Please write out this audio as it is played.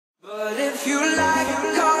if you like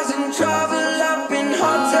causing trouble up in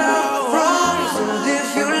hotel rooms, and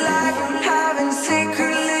if you like having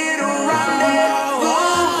secret little rendezvous.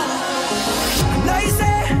 I know you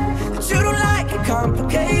say that you don't like it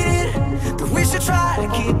complicated, that we should try to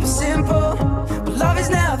keep it simple, but love is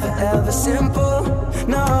never ever simple,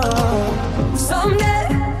 no. Someday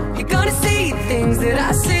you're gonna see the things that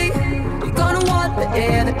I see, you're gonna want the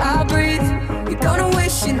air that I breathe, you're gonna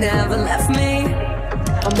wish you never left me.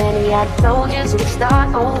 How many I told you to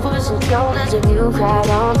start over, some shoulders have you cried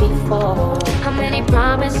on before? How many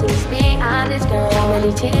promises, be honest girl, how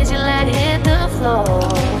many tears you let hit the floor?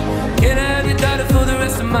 Can I have your daughter for the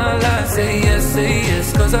rest of my life? Say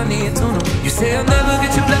yes, cause I need to know. You say I'll never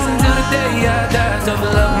get your blessing till the day I die. Tough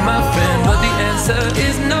love, my friend, but the answer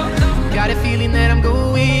is no. Got a feeling that I'm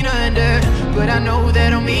going under, but I know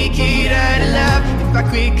that I'll make it out of love if I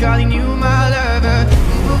quit calling you my lover.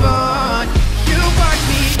 Move on, you watch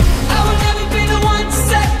me. I will never be the one to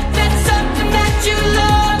say that something that you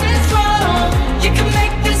love is wrong. You can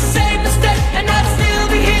make the same mistake and I'd still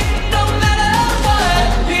be here no matter what.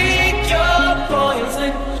 Pick your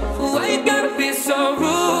poison. Why you gotta be so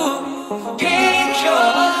rude? Pick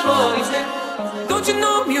your poison. Don't you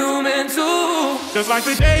know I'm human too? Just like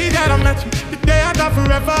the day that I met you, the day I thought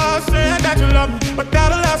forever, saying that you love me, but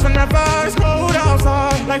that'll last forever. It's cold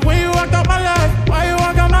outside, like when you walked out my life. Why you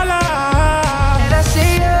walk out my life? And I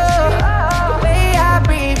see you, the way I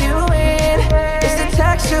breathe you in, it's the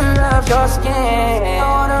texture of your skin. I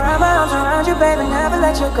wanna wrap my arms around you, baby, never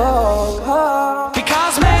let you go.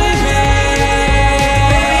 Because maybe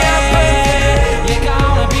I pray you're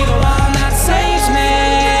gonna be the one that saves me.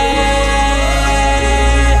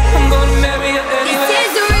 I'm gonna marry you anyway.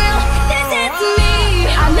 This is real, this is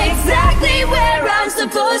me. I'm exactly where I'm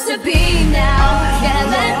supposed to be now. Gotta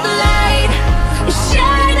let the light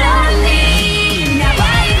shine on me. Now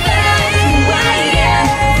I found who I am.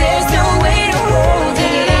 There's no way to hold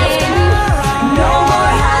it in. No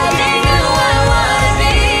more hiding who I wanna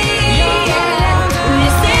be.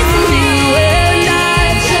 This is me. We're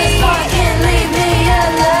not just walking, leave me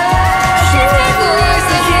alone. This is the words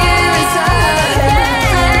that hear inside.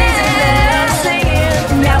 I'm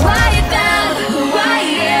saying. Now I found who I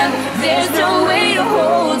am. There's no way to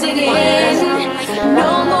hold it in.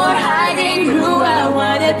 No more hiding who I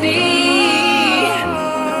wanna be.